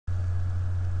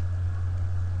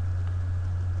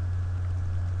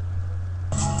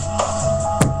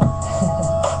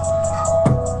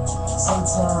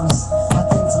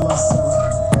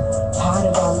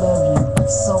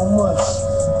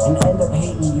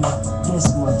you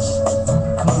this much.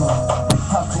 Come on.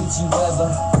 How could you ever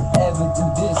do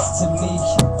this to me?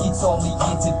 You told me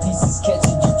into pieces,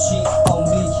 catching you cheat on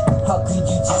me. How could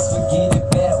you just forget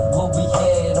about what we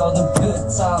had? All the good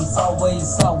times,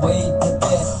 always the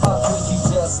best. How could you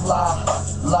just lie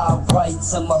right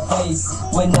to my face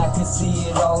when I could see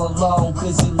it all along?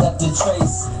 Cause you left a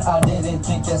trace. I didn't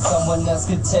think that someone else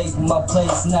could take my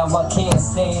place. Now I can't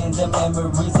stand the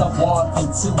memories, I want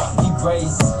them to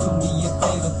erase. Do me a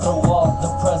favor, throw all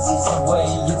the presents away.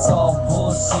 It's all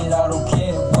bullshit, I don't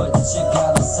care what you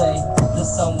gotta say. The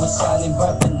sun was shining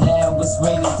bright, but now it's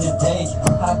raining today.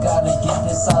 I gotta get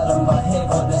this out of my head,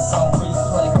 but it's on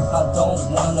replay. I don't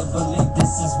wanna believe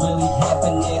this is really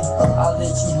happening. I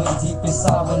let you in deep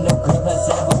inside when no girl has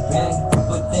ever been.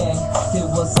 But then, there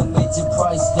was a major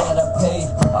price that I paid.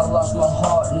 I lost my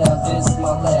heart, now this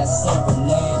my last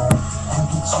serenade. How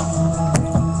could you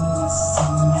ever do this to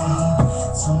me?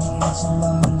 Told me that you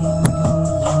love me, then you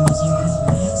gon' use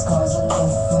me. Scars I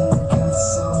left from the gut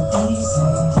so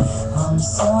decent. I'm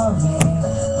sorry,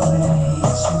 but I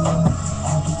hate you.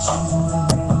 How could you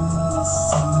ever do this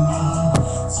to me?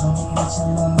 Told me that you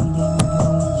love me, then you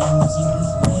gon'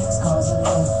 use me. Scars I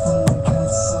left from the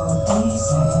gut so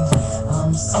decent.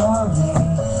 I'm sorry,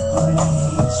 but I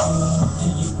hate you. Do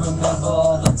you remember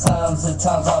all the times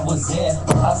I was there?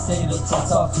 I stayed up to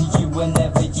talk to you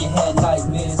whenever you had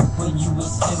nightmares. When you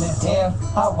was feeling down,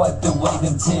 I wiped away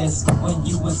them tears. When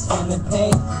you was feeling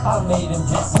pain, I made them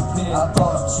disappear. I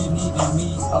thought you needed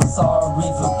me, I'm sorry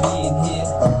for being here.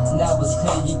 Now it's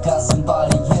clear you got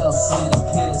somebody else, it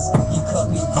appears. You cut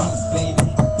me deep, baby,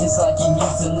 it's like you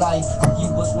used a knife. You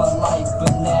was my life,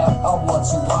 but now I want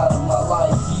you out of my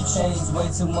life. You changed way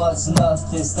too much,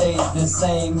 nothing stayed the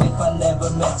same. If I never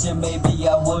met you, maybe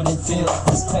I wouldn't feel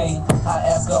this pain. I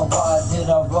ask God, why did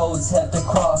our roads have to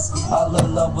cross? I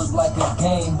learned love was like a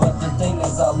game, but the thing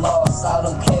is I lost. I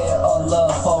don't care, our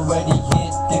love already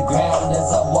hit the ground.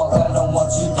 As I walk, I don't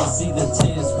want you to see the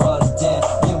tears run down.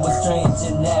 You were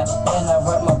stranger now, and I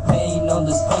write my pain on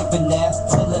this paper now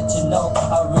to let you know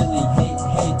I really hate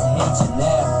you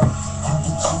now. How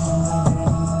could you ever do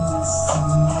this to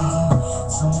me?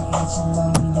 Told me that you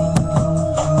love me, then you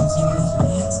gon' use me.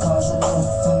 Scars I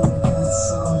left from the gut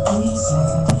so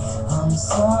decent. I'm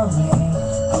sorry,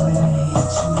 but I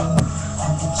hate you.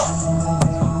 How could you ever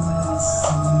do this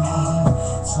to me?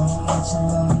 Told me that you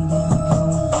love me, then you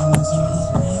gon' use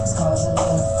me. Scars I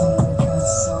left from the gut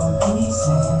so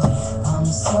decent. I'm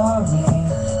sorry,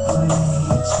 but I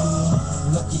hate you.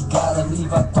 Look, you gotta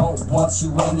leave, I don't want you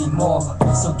anymore.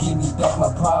 So give me back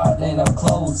my pride and I'm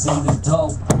closing the door.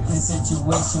 This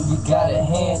situation we got at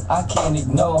hand, I can't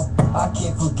ignore. I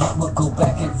can't forget, we'll go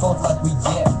back and forth like we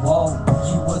get. Whoa,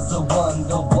 you was the one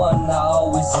I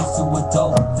always used to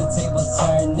adore. The tables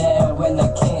turn now and I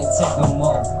can't take no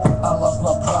more. I lost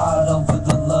my pride over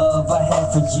the love I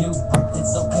had for you.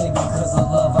 It's okay because the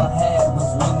love I had was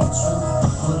really true.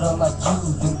 But unlike you,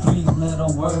 the 3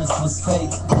 little words was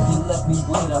fake. You left me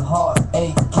with a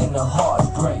heartache and a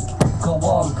heartbreak. Go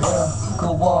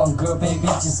on girl, baby,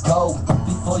 just go.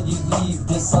 Before you leave,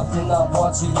 there's something I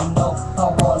want you to know.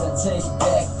 I wanna take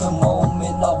back the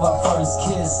moment of our first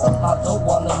kiss. I don't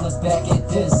wanna look back at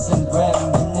this and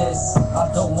reminisce.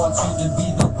 I don't want you to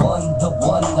be the one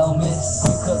I'll miss.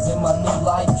 Because in my new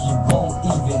life, you won't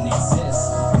even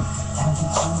exist. How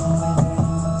could you ever do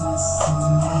this to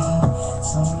me?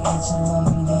 Told me that you love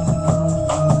me, then you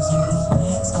gon' use me.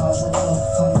 Scars I left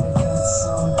from the gut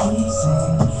so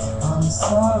decent. I'm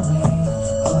sorry,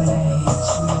 but I hate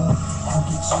you. How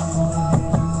could you ever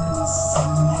do this to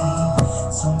me?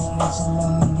 Told me that you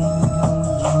love me, then you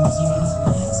gon' use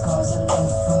me. Scars I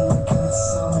left from the gut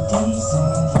so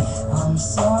decent. I'm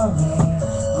sorry,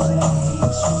 but I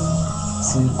hate you.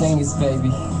 See, the thing is,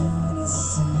 baby,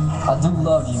 I do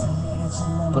love you,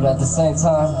 but at the same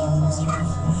time,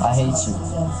 I hate you.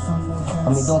 I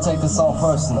mean, don't take this all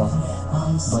personal,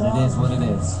 but it is what it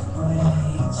is.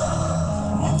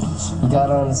 You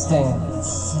gotta understand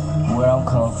where I'm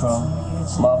coming from,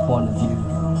 my point of view,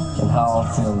 and how I'm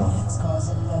feeling.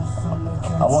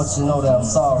 I want you to know that I'm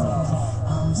sorry,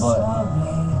 but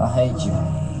I hate you.